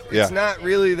strength. Yeah. It's not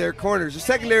really their corners. Their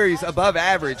secondary's above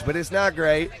average, but it's not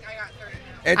great.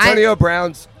 Antonio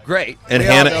Brown's great. And We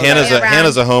all know that.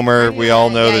 Hannah's a homer. We all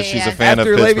know Yeah, that she's yeah. a fan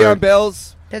After of Le'Veon Pittsburgh.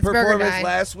 Bell's Pittsburgher performance guy.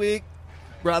 last week,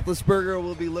 Roethlisberger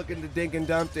will be looking to dink and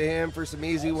dump to him for some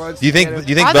easy ones. Do you think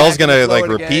I'll Bell's back gonna him slow like in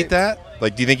a repeat game. that?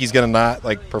 Like, do you think he's gonna not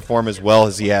like perform as well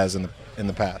as he has in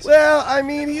the past? Well, I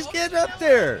mean, he's getting up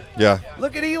there. Yeah.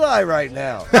 Look at Eli right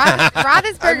now.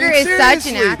 Roethlisberger I mean, is such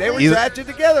seriously, an they athlete. were Eli- drafted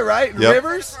together, right? And Yep.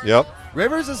 Rivers. Yep.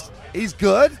 Rivers he's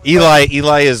good.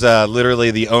 Eli is literally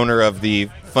the owner of the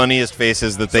funniest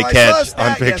faces that they So I catch saw a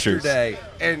on stat pictures. yesterday,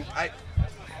 and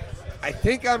I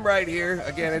think I'm right here.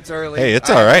 Again, it's early. Hey, it's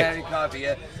I all haven't right. had any coffee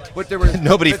yet. But there were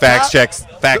Nobody the fact top-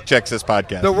 checks this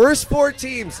podcast. The worst 4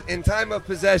 teams in time of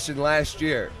possession last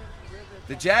year: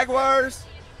 the Jaguars,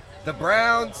 the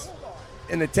Browns,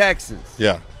 and the Texans.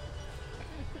 Yeah.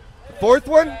 The fourth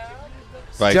one,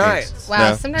 Vikings. Giants. Wow,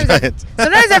 No, sometimes Giants.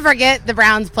 I forget the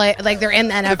Browns play like they're in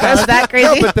the NFL. Is that No,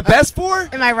 crazy? but the best 4: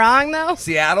 Am I wrong though?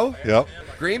 Seattle, Yep.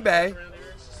 Green Bay,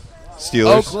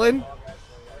 Steelers. Oakland,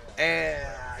 and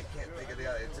I can't think of the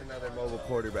other. It's another mobile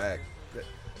quarterback.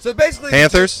 So basically,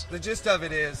 Panthers? The gist of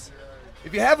it is,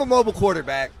 if you have a mobile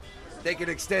quarterback, they can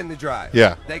extend the drive.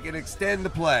 Yeah. They can extend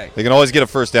the play. They can always get a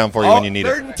first down for you when you need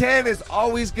Third it. and 10 is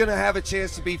always going to have a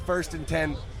chance to be first and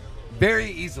 10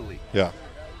 very easily. Yeah.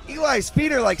 Eli's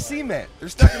feet are like cement. They're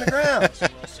stuck in the ground.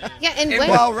 Yeah, and And when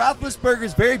while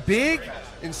Roethlisberger's very big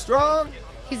and strong,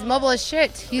 he's mobile as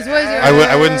shit. He's always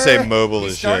I wouldn't say mobile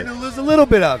he's as starting shit. to lose a little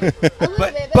bit of it.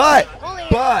 but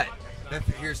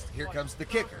here comes the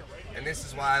kicker. And this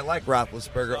is why I like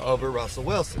Roethlisberger over Russell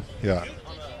Wilson. Yeah.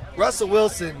 Russell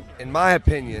Wilson, in my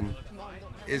opinion,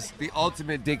 is the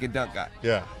ultimate dink and dunk guy.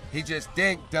 Yeah. He just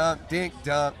dink, dunk.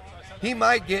 He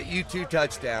might get you 2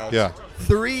 touchdowns. Yeah.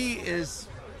 3 is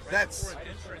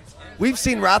we've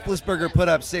seen Roethlisberger put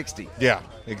up 60. Yeah.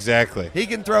 Exactly. He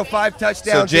can throw 5 touchdowns.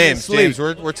 So in James, his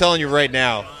sleep. we're telling you right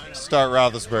now, start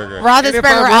Roethlisberger. And if Roethlisberger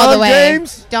I'm all the wrong, way.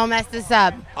 James? Don't mess this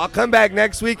up. I'll come back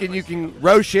next week and you can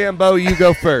Rochambeau. You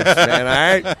go first, man.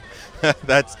 All right.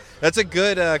 That's a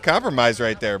good compromise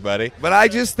right there, buddy. But I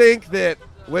just think that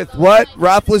with what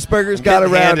Roethlisberger's got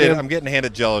around him, I'm getting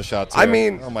handed Jello shots. I here.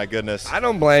 mean, oh my goodness. I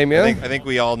don't blame you. I think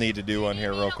we all need to do one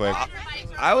here real quick.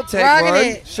 I will take Rocking one.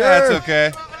 it. Sure. That's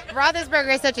okay.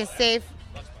 Roethlisberger is such a safe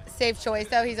choice,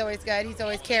 though. He's always good. He's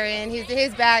always carrying. He's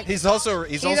his back. He's also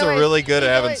always- really good at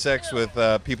he's having always- sex with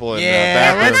people in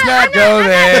Yeah, bathrooms. let's not go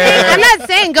there. I'm not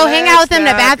saying go hang out with him in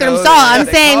a Let's not bathroom go stall. there. I'm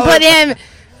They saying call put it him,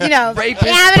 Rapist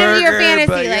have him in your burger, fantasy.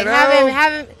 but, Like you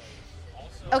have him.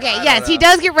 Okay, yes, he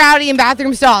does get rowdy in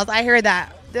bathroom stalls. I heard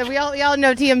that. We all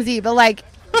know TMZ, but like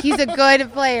he's a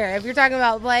good player. If you're talking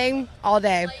about playing all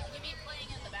day.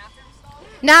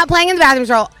 Not playing in the bathroom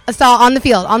stall on the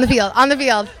field.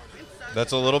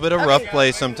 That's a little bit of rough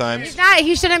play sometimes. He's not.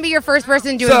 He shouldn't be your first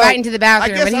person to So, invite into the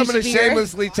bathroom. I guess but he I'm going should to be your-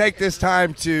 shamelessly take this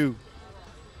time to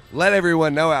let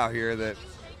everyone know out here that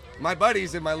my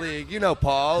buddies in my league, you know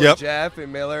Paul, Yep. and Jeff,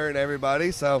 and Miller, and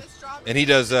everybody. So And he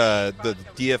does the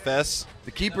DFS.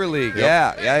 the keeper league,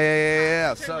 Yep.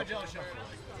 yeah. So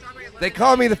they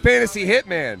call me the fantasy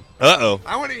hitman. Uh-oh.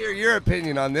 I want to hear your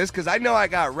opinion on this because I know I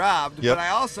got robbed, Yep. but I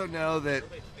also know that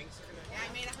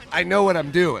I know what I'm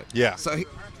doing. Yeah. So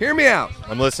hear me out.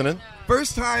 I'm listening.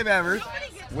 First time ever,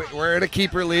 we're in a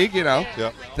keeper league, you know.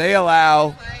 Yep. They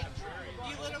allow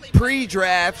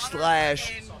pre-draft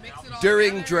 /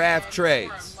 during draft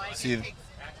trades. See,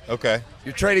 okay.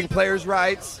 You're trading players'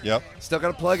 rights. Yep. Still got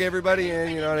to plug everybody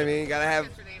in, you know what I mean? Got to have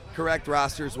correct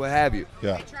rosters, what have you.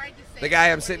 Yeah. The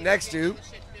guy I'm sitting next to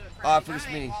offers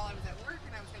me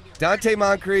Dante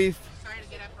Moncrief,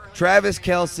 Travis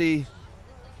Kelce,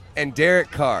 and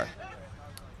Derek Carr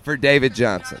for David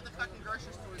Johnson.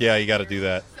 Yeah, you got to do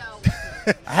that.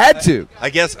 I had to.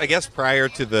 I guess prior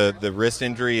to the wrist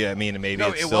injury, I mean, maybe No,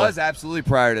 it's it still, was absolutely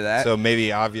prior to that. so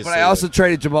maybe obviously. But I also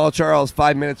traded Jamal Charles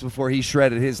 5 minutes before he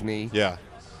shredded his knee. Yeah.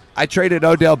 I traded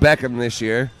Odell Beckham this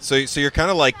year. So you're kind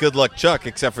of like Good Luck Chuck,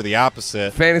 except for the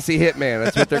opposite. Fantasy hitman.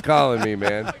 That's what they're calling me,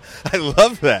 man. I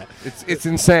love that. It's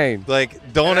insane.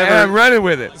 Like, don't And ever. I'm running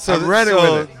with it. So, I'm running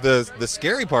so with it. the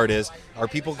scary part is, are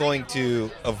people going to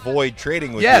avoid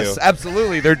trading with Yes, you?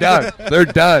 absolutely. They're done. They're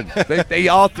done. They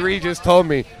all three just told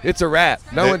me it's a wrap.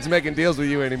 No one's making deals with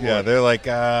you anymore. Yeah, they're like,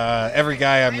 every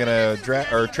guy I'm gonna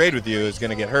trade with you is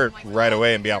gonna get hurt right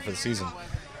away and be out for the season.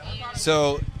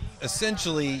 So,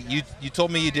 essentially, you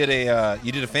told me you did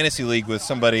a fantasy league with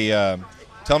somebody.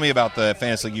 Tell me about the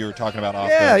fantasy league you were talking about.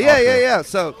 Yeah.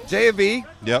 So J&V,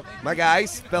 Yep. my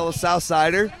guys, fellow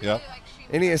Southsider, Yep.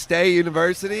 Indiana State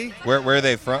University. Where are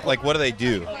they from? Like, what do they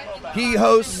do? He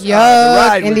hosts Yo, the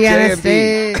ride Indiana with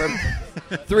State. J&V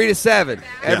from 3 to 7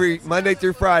 every Monday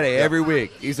through Friday every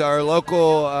week. He's our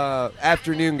local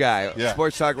afternoon guy, Yeah.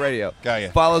 Sports Talk Radio. Got ya.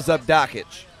 Follows up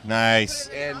Dockage. Nice.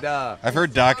 And I've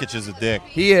heard Dockich is a dick.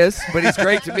 he is, but he's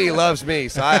great to me. He loves me,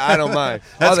 so I don't mind.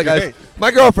 That's all the guys. great.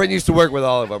 My girlfriend used to work with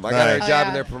all of them. I got her a Nice. job Oh, in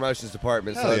yeah. their promotions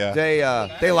department, so Hell yeah.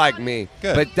 they like me.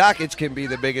 Good. But Dockage can be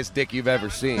the biggest dick you've ever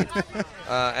seen,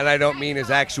 and I don't mean his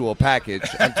actual package.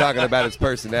 I'm talking about his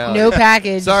personality. No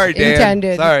package. Sorry, Dan.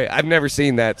 intended. Sorry, I've never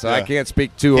seen that, so I Yeah. can't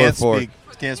speak to or for.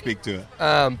 Can't speak to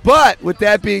it. But with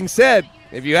that being said,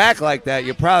 if you act like that,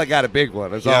 you probably got a big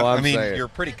one. That's all I'm I mean, saying. you're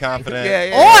pretty confident.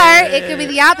 Yeah. Or it could be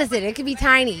the opposite. It could be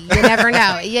tiny. You never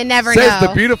know. You never Says know.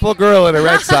 the beautiful girl in a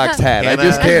Red Sox hat. I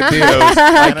just can't deal. Knows,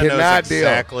 I Hannah knows cannot deal.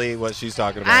 exactly what she's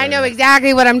talking about. I know right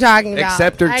exactly what I'm talking about.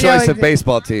 Except her I know choice of exa-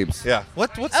 baseball teams. now. Yeah.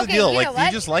 What's the Okay, deal? you Like, know do you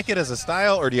what? just like it as a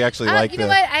style, or do you actually like you the? know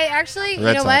what? I actually, you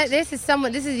Red know Sox?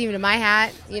 what? This is even my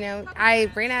hat. You know,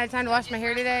 I ran out of time to wash my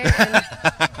hair today. And,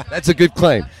 That's a good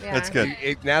claim. yeah. That's good.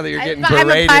 Now that you're getting I'm a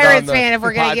berated Pirates on the fan. If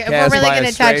we're gonna get, if podcast we're really by a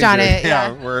gonna touch on stranger. it,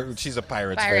 Yeah, she's a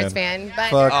Pirates fan. But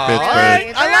Fuck All Pittsburgh. right,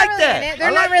 They're I not like really that. in it. They're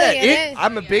I not like really that. in it.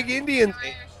 I'm a big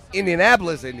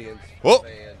Indianapolis Indians. Whoa.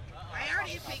 fan.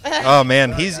 Oh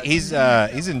man, he's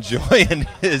enjoying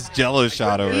his Jello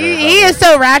shot over there. He is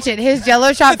so ratchet. His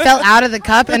Jello shot fell out of the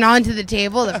cup and onto the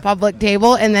table, the public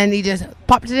table, and then he just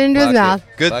popped it into his Fuck it. mouth.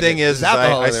 Good Fuck thing it. is There's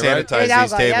alcohol I in there, right? sanitize There's these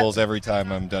alcohol, yep. tables every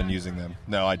time I'm done using them.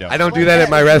 No, I don't. I don't do that at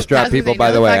my restaurant, That's what people, they by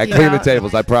know the way. I fuck you clean the out.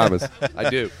 tables, I promise. I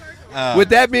do. With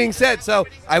that being said, so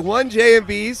I won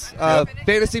J&V's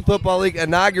Fantasy Football League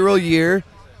inaugural year.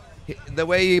 The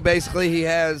way he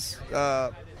has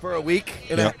for a week,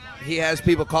 and Yep. he has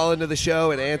people call into the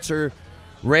show and answer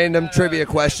random trivia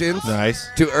questions Nice.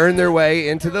 to earn their way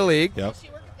into the league. Yep.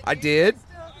 I did.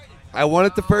 I won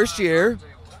it the first year.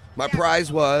 My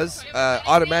prize was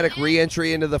automatic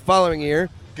re-entry into the following year.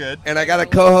 Good. And I got to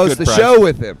co-host Good the prize. show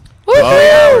with him. For 3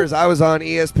 hours, I was on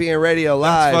ESPN Radio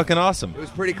Live. That's fucking awesome. It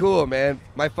was pretty cool, man.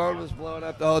 My phone was blowing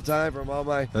up the whole time from all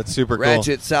my That's super cool.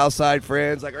 ratchet Southside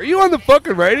friends. Like, are you on the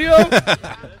fucking radio?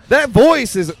 That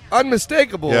voice is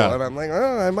unmistakable. Yeah. And I'm like,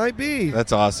 oh, I might be.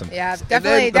 That's awesome. Yeah, then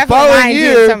definitely the following mine,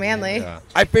 year- being so manly. Yeah.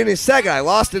 I finished second. I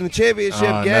lost in the championship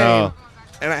Oh, game. no.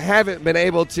 And I haven't been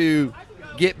able to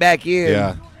get back in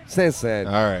Yeah. since then.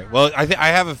 All right. Well, I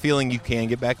have a feeling you can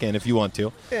get back in if you want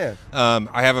to. Yeah.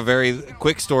 I have a very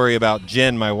quick story about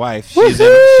Jen, my wife.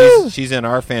 Woohoo! She's in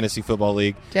our fantasy football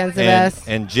league. Jen's the and, best.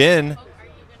 And Jen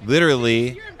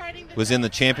literally was in the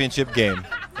championship game,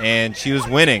 and she was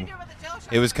winning.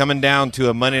 It was coming down to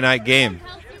a Monday night game.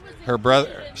 Her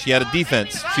brother, she had a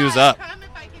defense. She was up.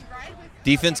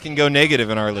 Defense can go negative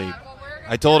in our league.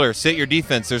 I told her, sit your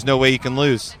defense. There's no way you can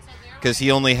lose, because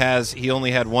he only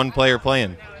had one player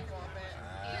playing.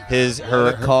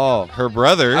 What a call. Her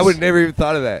brothers. I would never even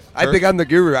thought of that. I Her- think I'm the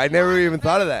guru. I never even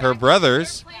thought of that. Her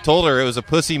brothers told her it was a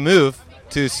pussy move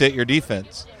to sit your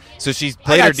defense. So she I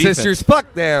played got her defense. sisters.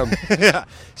 Fuck them. Yeah.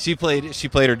 She played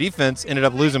her defense, ended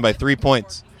up losing by 3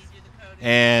 points.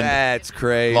 And That's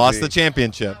crazy. lost the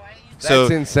championship.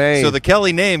 That's insane. So the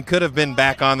Kelly name could have been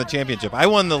back on the championship. I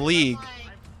won the league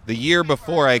the year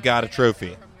before I got a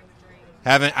trophy.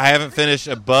 I haven't finished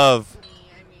above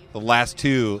the last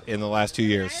two in the last 2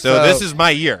 years. So So- this is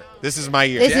my year. This is my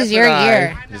year. This Jeff is your and I-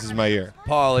 year. This is my year.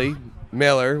 Paulie,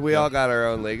 Miller, we all got our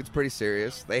own league. It's pretty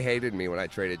serious. They hated me when I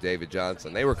traded David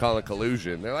Johnson. They were calling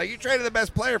collusion. They're like, you traded the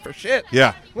best player for shit.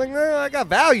 Yeah. I'm like, no, I got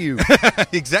value.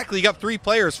 Exactly. You got 3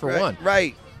 players for one.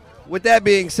 Right. With that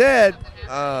being said,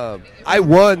 I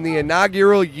won the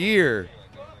inaugural year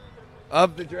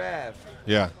of the draft.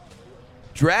 Yeah.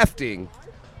 Drafting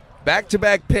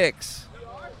back-to-back picks,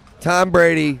 Tom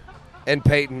Brady and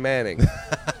Peyton Manning.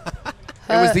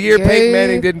 It was the year Peyton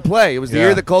Manning didn't play. It was the Yeah.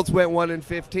 year the Colts went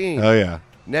 1-15. Oh yeah.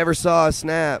 Never saw a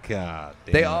snap. God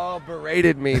damn. They all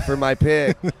berated me for my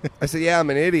pick. I said, "Yeah, I'm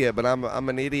an idiot, but I'm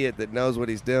an idiot that knows what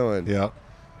he's doing." Yeah.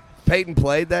 Peyton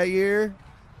played that year.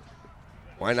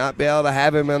 why not be able to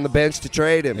have him on the bench to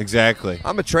trade him? Exactly.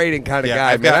 I'm a trading kind of Yeah,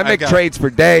 guy, I've man. got- I make I've got- trades for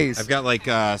days. I've got like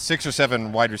 6 or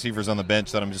 7 wide receivers on the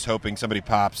bench that I'm just hoping somebody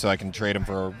pops so I can trade them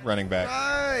for a running back.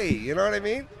 Right, you know what I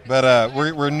mean? But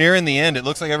we're nearing the end. It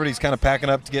looks like everybody's kind of packing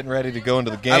up to getting ready to go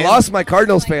into the game. I lost my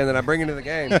Cardinals fan that I'm bringing to the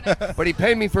game, but he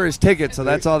paid me for his ticket, so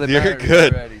that's all that You're matters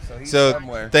good. already. So he's So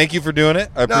somewhere. thank you for doing it.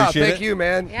 I appreciate thank it. you,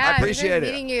 man. Yeah, I appreciate it's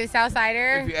it. nice meeting you,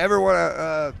 Southsider. If you ever want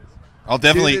to I'll do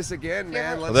definitely this again,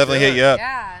 man, I'll let's definitely do hit it. you up.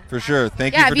 Yeah. For sure.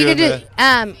 Thank Yeah, you if for you doing could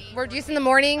that. do, we're Juice in the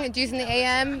Morning, Juice in the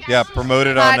AM. Yeah, promote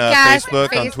it on podcast,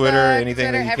 Facebook, on Twitter, anything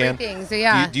Twitter, that you can. everything. So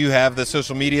yeah. Do you have the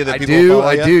social media that I people do. follow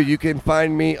I you? do. You can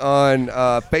find me on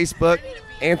Facebook,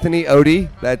 Anthony Odie.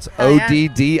 That's Oh, yeah.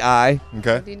 ODDI.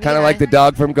 Okay. Kind of like the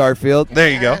dog from Garfield. There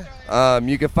you go.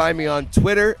 You can find me on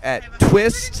Twitter at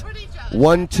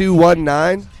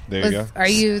Twist1219. There you go. Are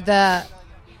you the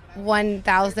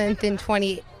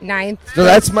 1,029th? So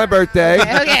that's my birthday.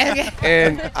 Okay.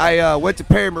 And I went to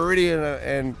Perry Meridian,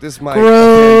 and this might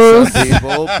Gross. offend some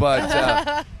people,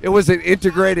 but it was an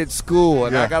integrated school,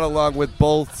 and Yeah. I got along with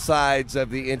both sides of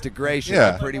the integration.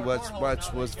 Yeah. I pretty much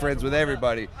was friends with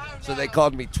everybody, so they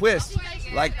called me Twist,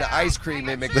 like the ice cream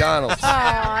at McDonald's.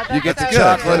 Aw, You get the that's good.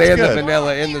 chocolate That's and the good.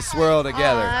 vanilla in the swirl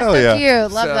together. Aw, Hell so yeah.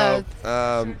 cute. Love So,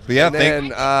 those. but yeah, and then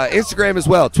Instagram as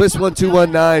well,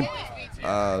 Twist1219.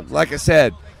 Like I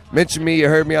said, mention me. You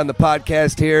heard me on the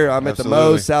podcast here. I'm at the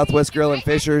Absolutely. Moe's Southwest Grill and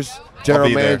Fishers, general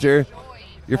be there. manager.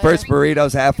 Your first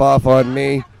burrito's half off on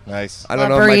me. Nice. I don't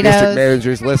Love know if my burritos. district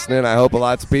manager's listening. I hope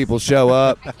lots of people show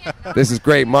up. This is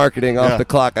great marketing off Yeah. the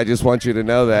clock. I just want you to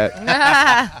know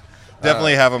that.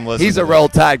 Definitely have him listen. He's to a this. Roll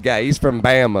Tide guy. He's from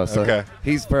Bama, so Okay.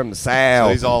 he's from the So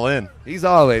South. he's all in. He's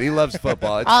all in. He loves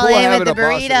football. It's All cool in having with a the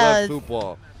boss that loves burritos.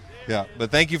 football. Yeah. But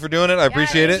thank you for doing it. I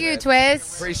appreciate Thank it. you,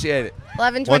 Twist. Appreciate it.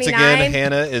 11:29. Once again,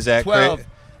 Hannah is at 12.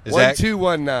 Is that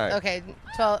 1219. Okay,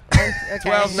 12. Okay.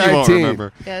 12, She won't 19.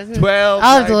 remember. Yes. 12.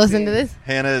 I'll have to listen to this.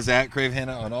 Hannah is at Crave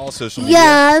Hannah on all social media.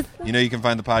 Yes. You know you can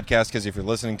find the podcast because if you're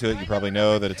listening to it, you probably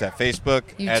know that it's at Facebook,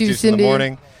 You at Juice Juice in the in the-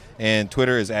 Morning, and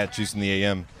Twitter is at Juice in the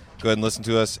AM. Go ahead and listen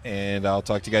to us, and I'll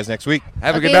talk to you guys next week.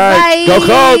 Have a Okay, good night. bye. Go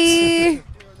Colts.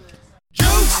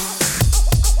 Juice.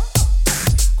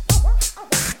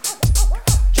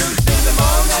 Juice in the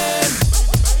morning.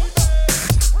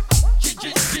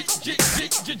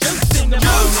 Juice in the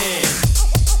morning.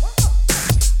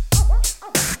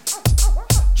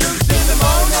 Juice in the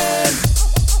morning.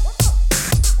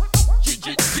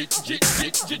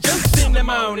 Juice in the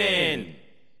morning.